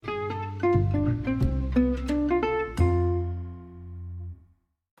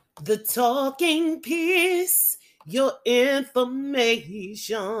The talking piece, your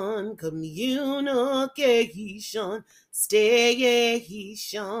information, communication,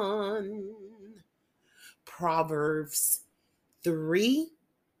 station. Proverbs 3,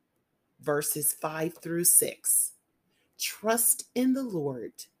 verses 5 through 6. Trust in the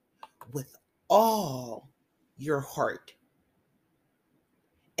Lord with all your heart,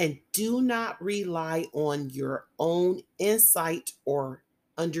 and do not rely on your own insight or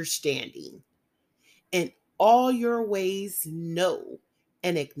understanding. In all your ways, know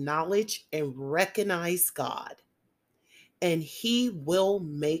and acknowledge and recognize God, and He will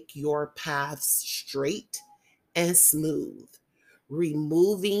make your paths straight and smooth,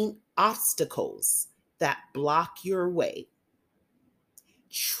 removing obstacles that block your way.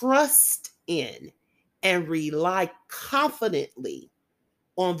 Trust in and rely confidently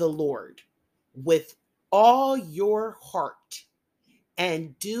on the Lord with all your heart,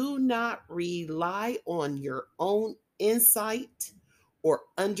 and do not rely on your own insight or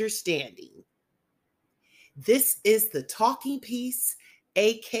understanding. This is the Talking Piece,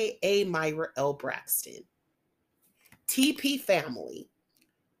 aka Myra L. Braxton. TP family,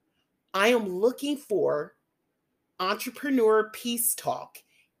 I am looking for Entrepreneur Peace Talk,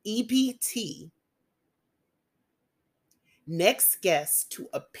 EPT, next guest to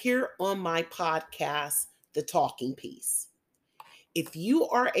appear on my podcast, The Talking Piece. If you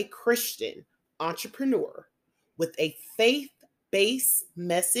are a Christian entrepreneur with a faith-based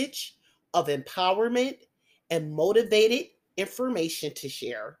message of empowerment and motivated information to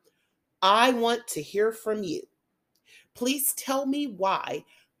share, I want to hear from you. Please tell me why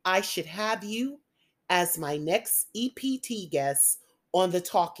I should have you as my next EPT guest on The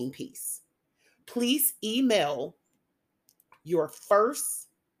Talking Piece. Please email your first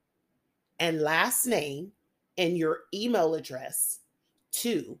and last name and your email address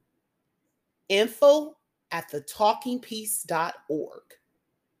to info@thetalkingpiece.org.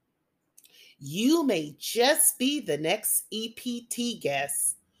 You may just be the next EPT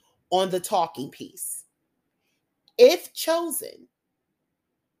guest on The Talking Piece. If chosen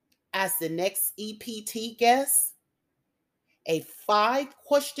as the next EPT guest, a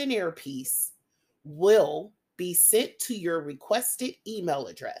 5-questionnaire piece will be sent to your requested email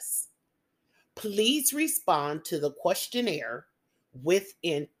address. Please respond to the questionnaire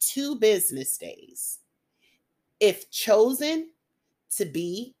within 2 business days. If chosen to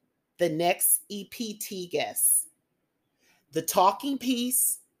be the next EPT guest, the Talking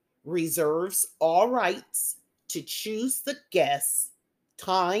Piece reserves all rights to choose the guest,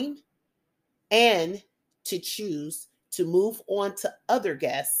 time, and to choose to move on to other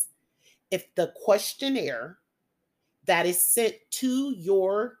guests if the questionnaire that is sent to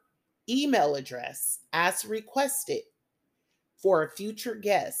your email address as requested for a future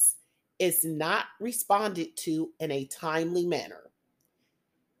guest is not responded to in a timely manner.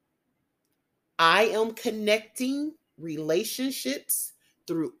 I am connecting relationships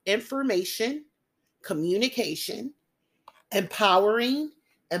through information, communication, empowering,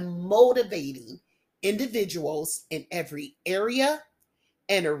 and motivating individuals in every area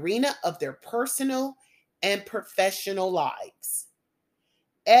and arena of their personal and professional lives.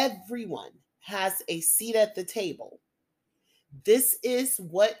 Everyone has a seat at the table. This is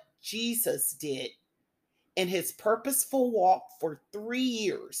what Jesus did in his purposeful walk for 3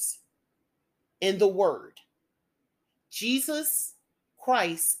 years in the Word. Jesus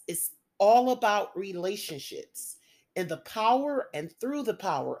Christ is all about relationships in the power and through the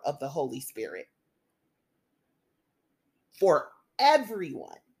power of the Holy Spirit. For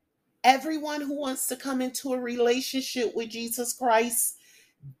everyone who wants to come into a relationship with Jesus Christ,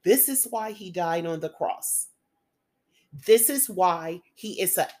 this is why he died on the cross. This is why he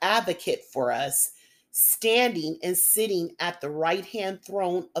is an advocate for us, standing and sitting at the right-hand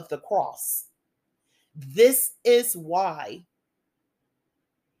throne of the cross. This is why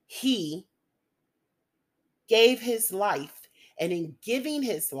he gave his life, and in giving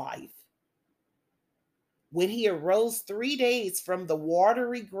his life, when he arose 3 days from the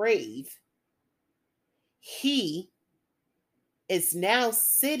watery grave, he is now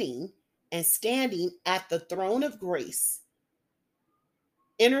sitting and standing at the throne of grace,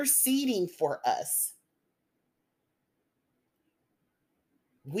 interceding for us.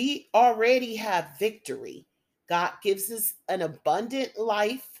 We already have victory. God gives us an abundant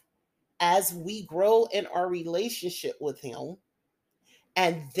life as we grow in our relationship with him.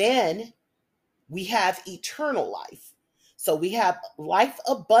 And then we have eternal life. So we have life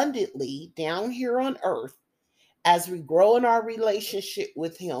abundantly down here on earth as we grow in our relationship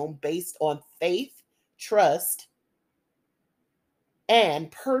with him based on faith, trust,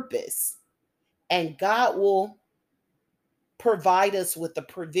 and purpose, and God will provide us with the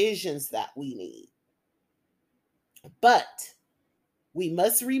provisions that we need. But we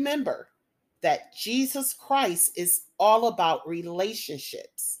must remember that Jesus Christ is all about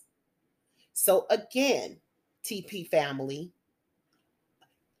relationships. So again, TP family,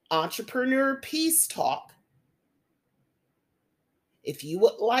 Entrepreneur Peace Talk, if you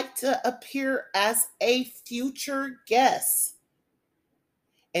would like to appear as a future guest,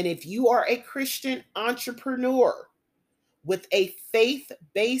 and if you are a Christian entrepreneur with a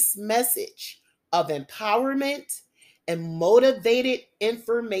faith-based message of empowerment and motivated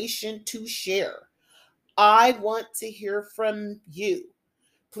information to share, I want to hear from you.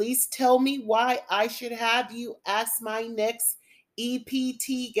 Please tell me why I should have you as my next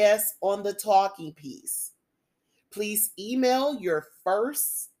EPT guest on the Talking Piece. Please email your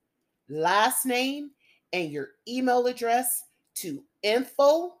first, last name, and your email address to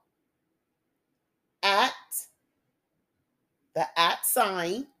info at the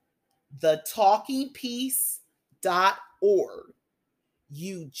 @ thetalkingpiece.org.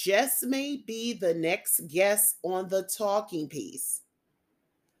 You just may be the next guest on the Talking Piece.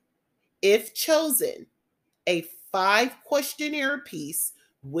 If chosen, a 5-questionnaire piece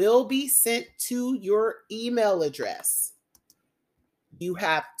will be sent to your email address. You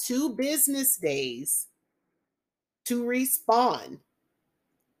have 2 business days to respond.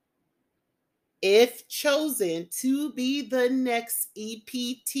 If chosen to be the next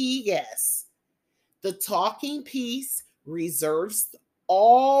EPT guest, the Talking Piece reserves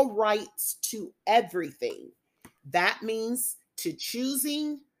all rights to everything. That means to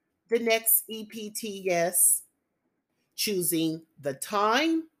choosing the next EPT guest, choosing the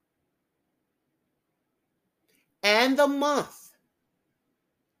time and the month.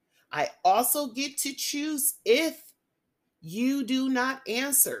 I also get to choose if you do not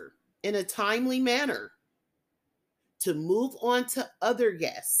answer in a timely manner to move on to other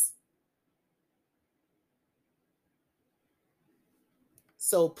guests.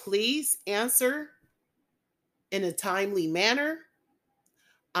 So please answer in a timely manner.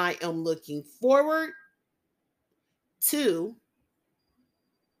 I am looking forward to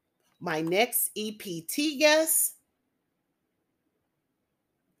my next EPT guest.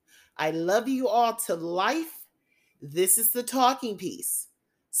 I love you all to life. This is the Talking Piece.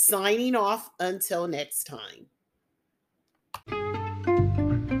 Signing off until next time.